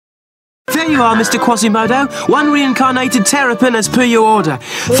There you are, Mr. Quasimodo. 1 reincarnated terrapin as per your order.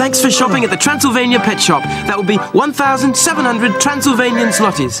 Thanks for shopping at the Transylvania Pet Shop. That will be 1,700 Transylvanian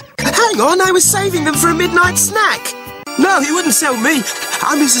zlotys. Hang on, I was saving them for a midnight snack. No, he wouldn't sell me.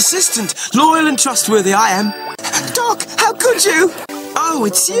 I'm his assistant. Loyal and trustworthy, I am. Doc, how could you? Oh,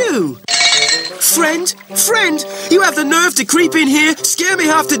 it's you. Friend? Friend? You have the nerve to creep in here, scare me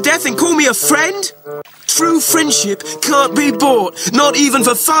half to death and call me a friend? True friendship can't be bought, not even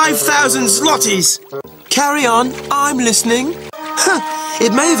for 5,000 zlotys. Carry on, I'm listening.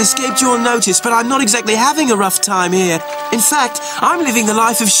 It may have escaped your notice, but I'm not exactly having a rough time here. In fact, I'm living the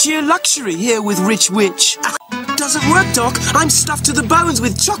life of sheer luxury here with Rich Witch. Doesn't work, Doc. I'm stuffed to the bones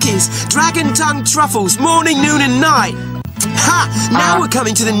with chockies, dragon tongue truffles, morning, noon and night. Ha! Now we're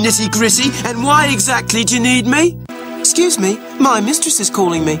coming to the nitty-gritty, and why exactly do you need me? Excuse me, my mistress is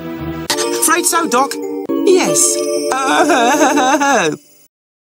calling me. Afraid so, Doc? Yes. Oh.